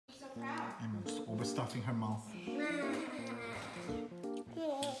I'm just overstuffing her mouth.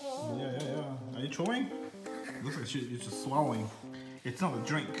 Yeah. Are you chewing? Looks like she's just swallowing. It's not a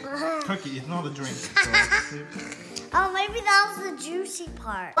drink. Turkey is not a drink. Oh, maybe that was the juicy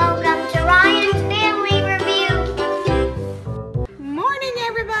part. Welcome to Ryan's Family Review. Morning,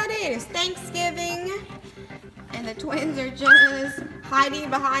 everybody. It is Thanksgiving, and the twins are just hiding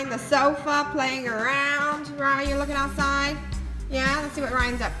behind the sofa, playing around. Ryan, you're looking outside? Yeah, let's see what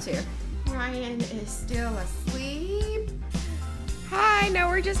Ryan's up to. Ryan is still asleep. Hi, no,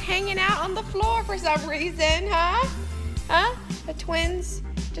 we're just hanging out on the floor for some reason, huh? Huh? The twins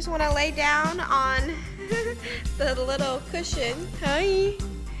just want to lay down on the little cushion. Hi.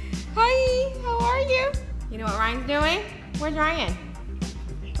 Hi, how are you? You know what Ryan's doing? Where's Ryan?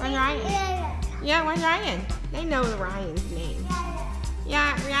 Where's Ryan? Yeah, where's Ryan? They know Ryan's name.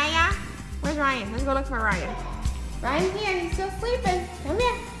 Yeah, Raya? Where's Ryan? Let's go look for Ryan. Ryan's here, he's still sleeping. Come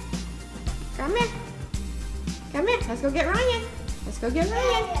here. Come here. Come here, let's go get Ryan. Let's go get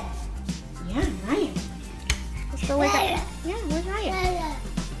Ryan. Yeah, Ryan. Let's go wake up. Yeah, where's Ryan?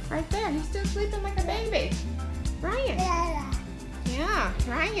 Right there, he's still sleeping like a baby. Ryan. Yeah,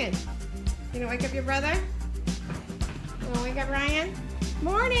 Ryan. You gonna wake up your brother? You wanna wake up Ryan?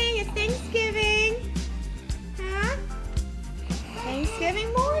 Morning, it's Thanksgiving. Huh?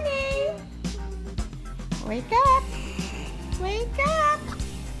 Thanksgiving morning. Wake up. Wake up.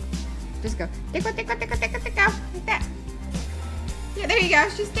 Just go. Tickle, tickle, tickle, tickle, tickle. Like that. Yeah, there you go.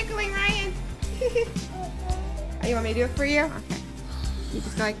 She's tickling Ryan. Oh, you want me to do it for you? Okay. You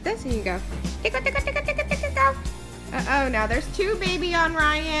just go like this and you go. Tickle, tickle, tickle, tickle, tickle, go. Uh-oh, now there's two baby on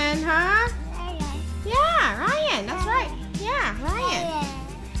Ryan, huh? Yeah, Ryan, that's right. Yeah, Ryan.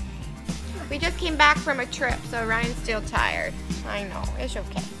 We just came back from a trip, so Ryan's still tired. I know, it's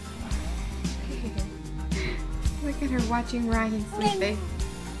okay. Look at her watching Ryan sleeping.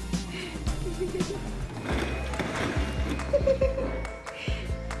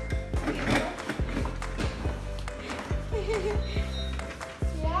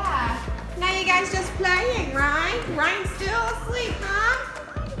 Yeah. Now you guys just playing, right? Ryan's still asleep, huh?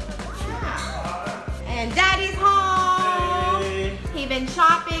 Yeah. And Daddy's home. Hey. He been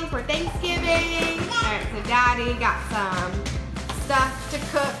shopping for Thanksgiving. Alright, so Daddy got some stuff to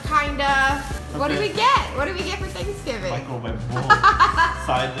cook, kinda. What did we get? What did we get for Thanksgiving? Microwave bowl.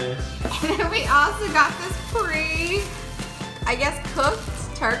 Side dish. And then we also got this I guess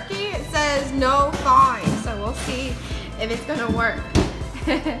cooked turkey. It says no thawing, so we'll see if it's gonna work.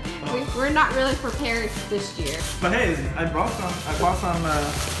 We're not really prepared this year. But hey, I bought some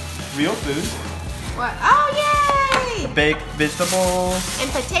real food. What? Oh, yay! Baked vegetables.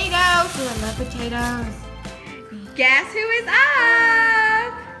 And potatoes. Ooh, I love potatoes. Guess who is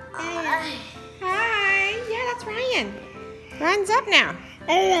up? Hi. Yeah, that's Ryan. Ryan's up now.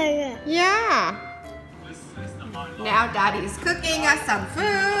 Yeah. Now Daddy's cooking us some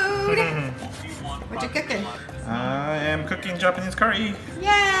food. What you cooking? I am cooking Japanese curry.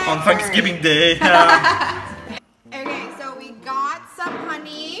 Yay! On Thanksgiving Day. Okay, so we got some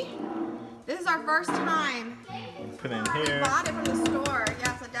honey. This is our first time. Put it in We here. bought it from the store.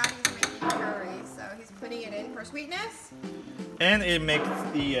 Yeah, so Daddy's making curry, so he's putting it in for sweetness. And it makes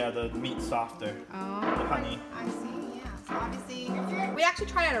the meat softer. Oh, The honey. I see. Yeah. So obviously, we actually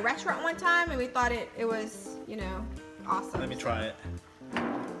tried it at a restaurant one time, and we thought it was, you know, awesome. Let me try it.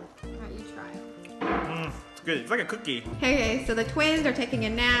 Alright, you try it. It's good. It's like a cookie. Okay, so the twins are taking a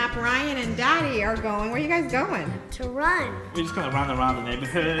nap. Ryan and Daddy are going. Where are you guys going? To run. We're just gonna run around the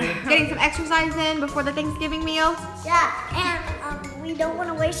neighborhood. Getting some exercise in before the Thanksgiving meal. Yeah, and we don't want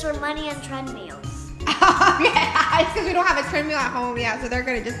to waste our money on treadmills. Yeah, it's because we don't have a treadmill at home yet, so they're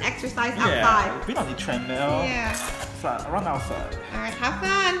gonna just exercise outside. Yeah, we don't need treadmill. Yeah. So, run outside. All right, have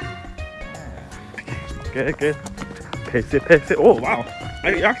fun. Good, good. Pace it, pace it. Oh, wow.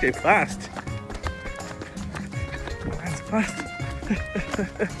 You're actually fast. That's fast.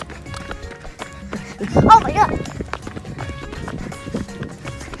 Oh my god.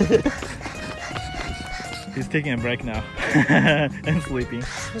 He's taking a break now. And sleeping.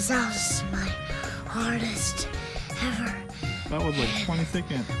 That was my hardest ever. That was like 20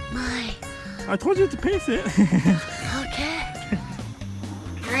 seconds. I I told you to pace it. Okay.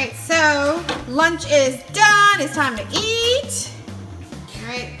 All right, so lunch is done. It's time to eat. All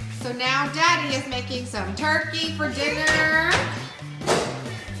right, so now Daddy is making some turkey for dinner.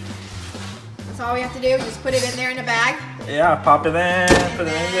 That's all we have to do. Just put it in there in a bag. Yeah, pop it in, put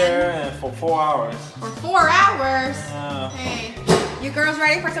it in there, and for 4 hours. For 4 hours. Yeah. Hey, you girls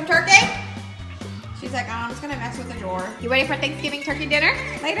ready for some turkey? She's like, oh, I'm just gonna mess with the door. You ready for Thanksgiving turkey dinner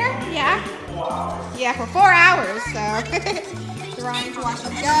later? Yeah? 4 hours. Yeah, for 4 hours, so. Ryan to watch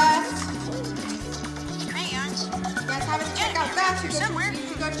Gus. You guys haven't checked out Gus, you should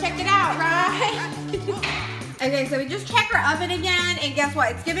go check it out, right? Okay, so we just checked our oven again, and guess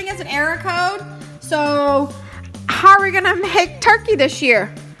what? It's giving us an error code. So, how are we gonna make turkey this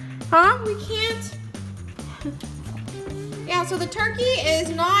year? Huh? We can't. Yeah, so the turkey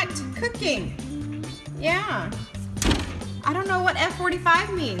is not cooking. Yeah. I don't know what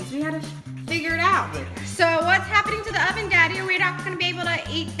F45 means. We had to figure it out. So what's happening to the oven, Daddy? Are we not going to be able to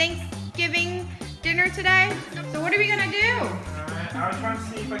eat Thanksgiving dinner today? So what are we going to do? Alright, I'll try to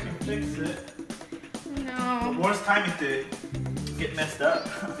see if I can fix it. No. Worst timing to get messed up.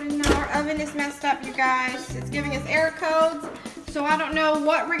 I know, our oven is messed up, you guys. It's giving us error codes. So I don't know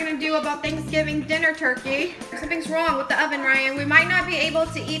what we're going to do about Thanksgiving dinner turkey. Something's wrong with the oven, Ryan. We might not be able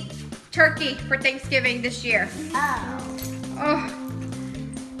to eat turkey for Thanksgiving this year. Oh.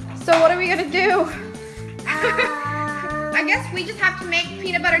 So what are we gonna do? I guess we just have to make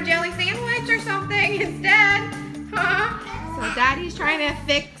peanut butter jelly sandwich or something instead, huh? So Daddy's trying to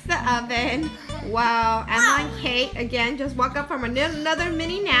fix the oven. Wow, Emma and Kate again just woke up from another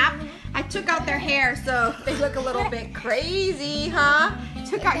mini nap. I took out their hair so they look a little bit crazy, huh?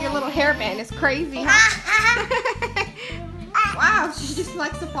 Took out your little hairband, it's crazy, huh? Wow, she just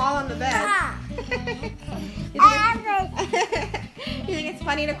likes to fall on the bed. You think it's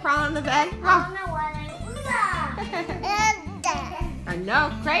funny to crawl on the bed? Oh. I know,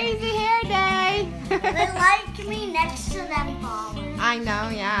 crazy hair day. They like me next to them falling. I know,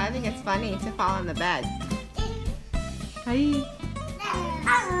 yeah, I think it's funny to fall on the bed. Hi.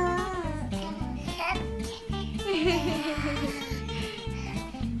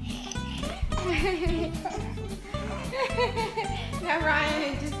 Now Ryan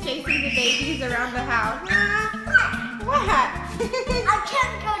is just chasing the babies around the house. What? I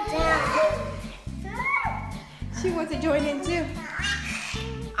can't go down. She wants to join in too.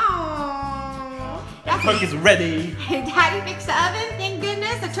 Aww. The turkey's ready. Daddy fixed the oven, thank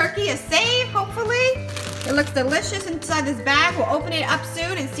goodness. The turkey is safe, hopefully. It looks delicious inside this bag. We'll open it up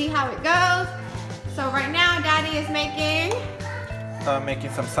soon and see how it goes. So right now, Daddy is making Making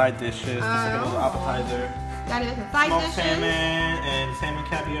some side dishes. Just like a little appetizer. Daddy making side Smoked dishes. salmon and salmon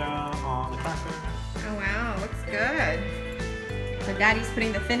caviar on the cracker. Oh wow, looks good. So Daddy's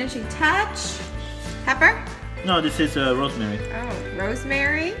putting the finishing touch. Pepper? No, this is rosemary. Oh,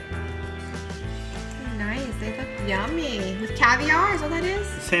 rosemary. Nice, they look yummy. With caviar, is what that is?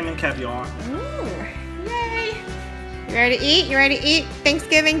 Salmon caviar. Ooh, yay. You ready to eat? You ready to eat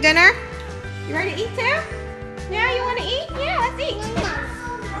Thanksgiving dinner? You ready to eat too? Yeah, you want to eat? Yeah, let's eat.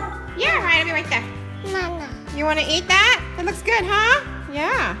 Yeah, Ryan, I'll be right there. You want to eat that? That looks good, huh?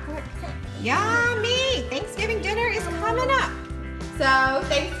 Yeah. Yummy. Thanksgiving dinner is coming up. So,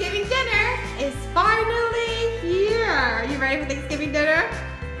 Thanksgiving dinner is finally here. Are you ready for Thanksgiving dinner?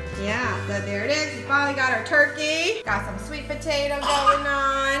 Yeah, so there it is. We finally got our turkey. Got some sweet potato going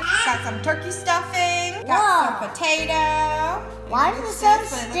on. Got some turkey stuffing. Got some potato. Why is it so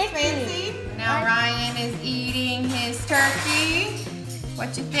sticky? Now Ryan is eating his turkey.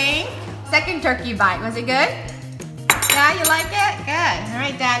 What you think? Second turkey bite. Was it good? Yeah, you like it? Good. All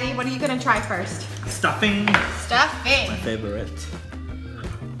right, Daddy. What are you going to try first? Stuffing. Stuffing. My favorite. It's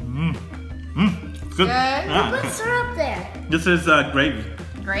good. Good. Yeah. Put syrup there. This is gravy.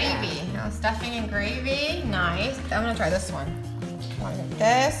 Gravy. Oh, stuffing and gravy. Nice. I'm going to try this one. Want to get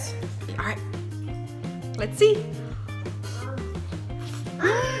this? All right. Let's see.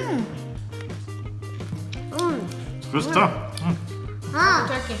 Good stuff.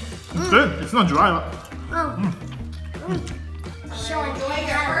 Turkey. It's good. It's not dry. So enjoying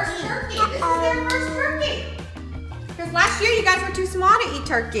our first turkey. This is their first turkey. Because last year you guys were too small to eat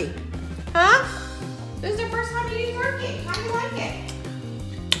turkey. Huh? This is their first time eating turkey. How do you like it?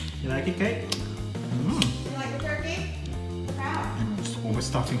 You like it, Kate? You like the turkey? Wow. Just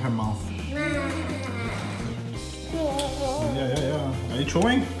overstuffing her mouth. Yeah. Are you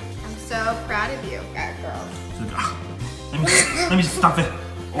chewing? I'm so proud of you, girls. Let me just stuff it.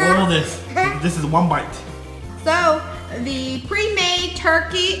 All this. This is one bite. So, the pre-made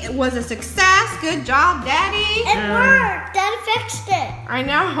turkey was a success. Good job, Daddy. It worked. Daddy fixed it. I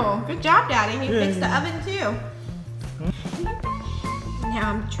know. Good job, Daddy. He fixed the oven, too.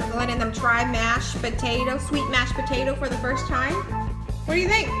 Now I'm letting them try mashed potato, sweet mashed potato for the first time. What do you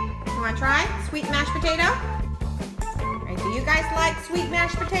think? You want to try sweet mashed potato? All right, do you guys like sweet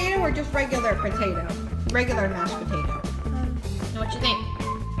mashed potato or just regular potato? Regular mashed potato. What you think?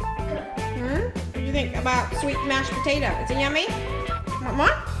 What do you think about sweet mashed potato? Is it yummy? Want more?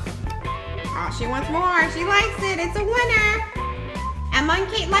 Oh, she wants more. She likes it. It's a winner. Emma and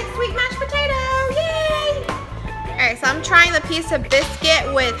Kate like sweet mashed potato. Yay! Alright, so I'm trying the piece of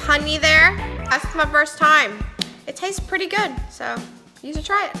biscuit with honey there. That's my first time. It tastes pretty good, so you should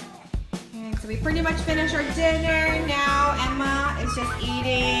try it. And so we pretty much finished our dinner. Now Emma is just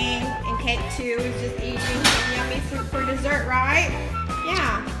eating, and Kate too is just eating some yummy fruit for dessert, right?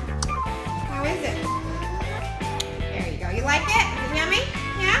 Yeah. How is it? There you go. You like it? Is it yummy?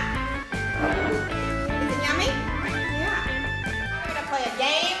 Yeah? Is it yummy? Yeah. We're gonna play a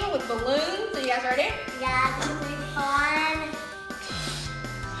game with balloons. Are you guys ready? Yeah, it's gonna be fun.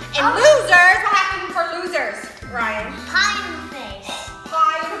 And losers, what happened for losers, Ryan? Pie in the face.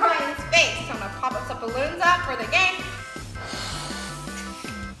 Pie in Ryan's face. So I'm gonna pop some balloons up for the game.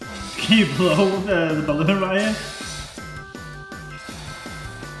 Can you blow the balloon, Ryan?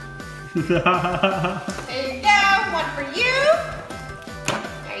 There you go, one for you.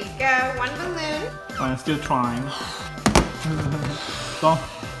 There you go, one balloon. Ryan's still trying. So,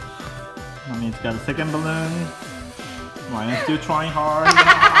 Mommy's got a second balloon. Ryan's still trying hard.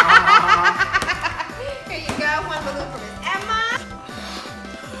 Here you go, one balloon for Miss Emma.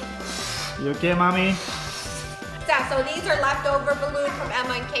 You okay, Mommy? So these are leftover balloons from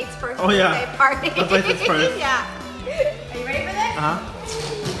Emma and Kate's first Oh, yeah. birthday party. That's like this first. Yeah. Are you ready for this? Uh-huh.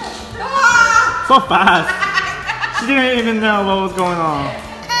 So fast. She didn't even know what was going on.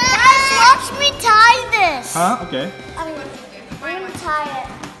 Guys, watch me tie this. Huh? Okay. I'm gonna tie it.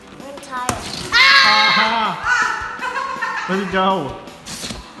 I'm gonna tie it. Aha! Where'd it go?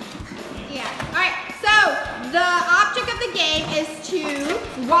 Yeah. Alright, so the object of the game is to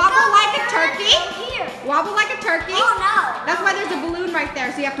wobble like a turkey. Here. Wobble like a turkey. Oh no. That's why there's a balloon right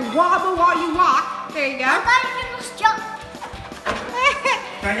there. So you have to wobble while you walk. There you I go. thought you could just jump.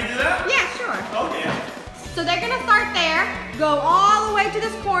 Can you do that? Yeah, sure. Okay. So they're gonna start there, go all the way to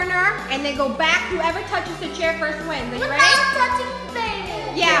this corner, and then go back. Whoever touches the chair first wins. Are you ready? Without touching the baby.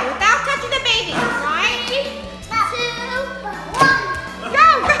 Yeah, without touching the baby. Right? 3, 2, 1.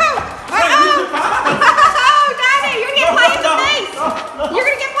 Go, go! Uh-oh! Oh, Daddy, you're gonna get pie in the face. You're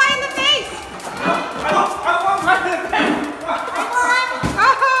gonna get pie in the face. I want my face.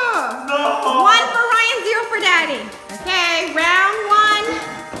 Oh! No. 1 for Ryan, 0 for Daddy. Okay, round 1.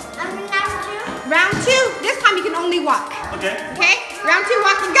 I'm number 2. Round 2. This time you can only walk. Okay. Okay? Round 2,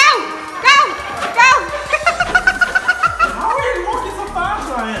 walking. Go! Go! Go! How are you walking so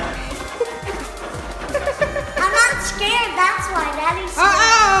fast, Ryan? I'm not scared, that's why Daddy's scared.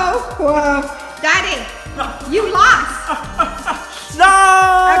 Uh-oh! Whoa. Daddy, you lost. No!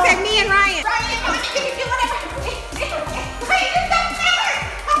 Okay, me and Ryan. Ryan, come on, you can do whatever. Ryan, you're so fast.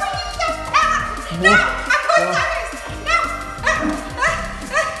 How are you so fast? No, I'm going first. No.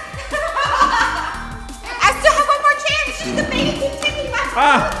 I still have one more chance. She's the baby. Keep taking my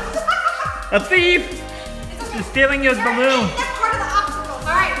A thief! She's stealing your balloon. That's part of the obstacle.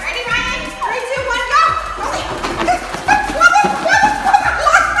 All right, ready, Ryan? 3, 2, 1, go. Rolling. I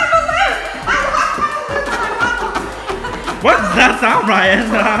lost my balloon. What does that sound, Ryan?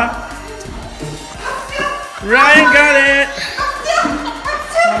 Ryan got it!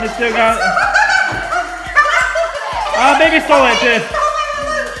 Mommy still got it. Oh, baby stole it too.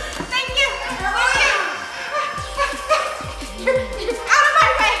 Thank you. Out of my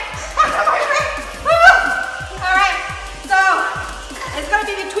way. Out of my way. All right. So it's gonna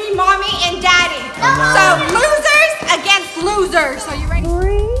be between Mommy and Daddy. So losers against losers. So you ready?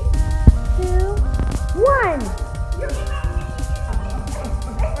 3, 2, 1.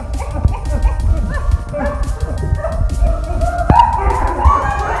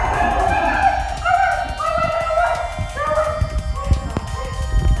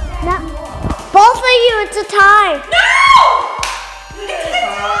 Both of you, it's a tie. No!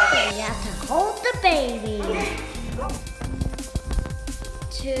 You have to hold the baby.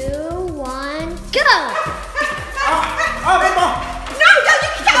 2, 1, go! No, you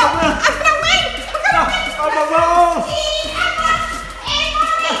can go. I'm gonna win.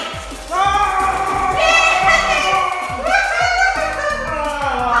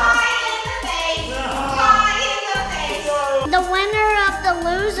 The winner of the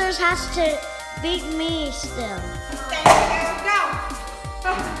losers has to beat me still.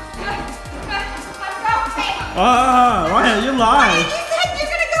 Ryan, you lied. You said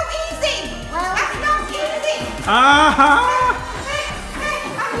you're gonna go easy. Well, That's not easy. I'm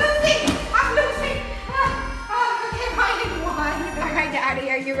losing. Okay, Ryan won. All right, Daddy,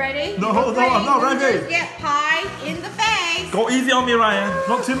 are you ready? No, I'm not ready. Losers get pie in the face. Go easy on me, Ryan.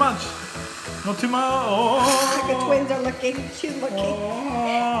 Not too much. Not too much. The twins are looking. She's looking.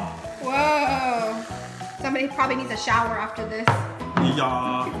 Whoa. Somebody probably needs a shower after this.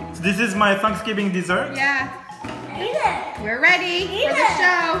 Yeah. So this is my Thanksgiving dessert? Yeah. eat it. We're ready Eat for the it.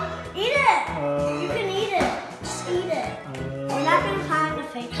 show. Eat it. You can eat it. Just eat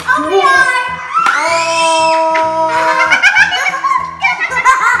face. Oh my God! Oh!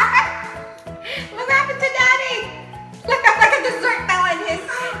 What happened to Daddy? Look like a dessert fell in his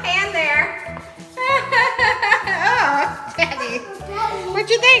hand there. Oh, Daddy. What'd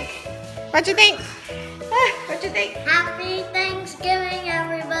you think? What'd you think? What'd you think? Happy Thanksgiving,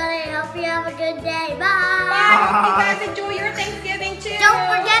 everybody. Hope you have a good day. Bye. Bye. Hope you guys enjoy your Thanksgiving too. Don't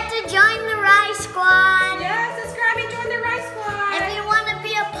forget to join the Rice Squad. Yeah, subscribe and join the Rice Squad. If you want to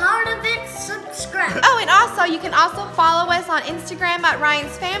be a part of it, subscribe. Oh, and also you can also follow us on Instagram at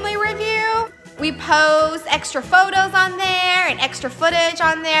Ryan's Family Review. We post extra photos on there and extra footage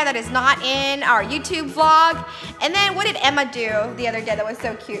on there that is not in our YouTube vlog. And then what did Emma do the other day that was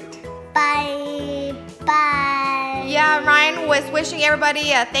so cute? Bye. Bye. Yeah, Ryan was wishing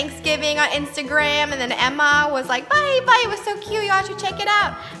everybody a Thanksgiving on Instagram, and then Emma was like, bye, bye. It was so cute. Y'all should check it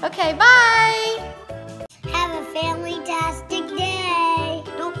out. Okay, bye. Have a fantastic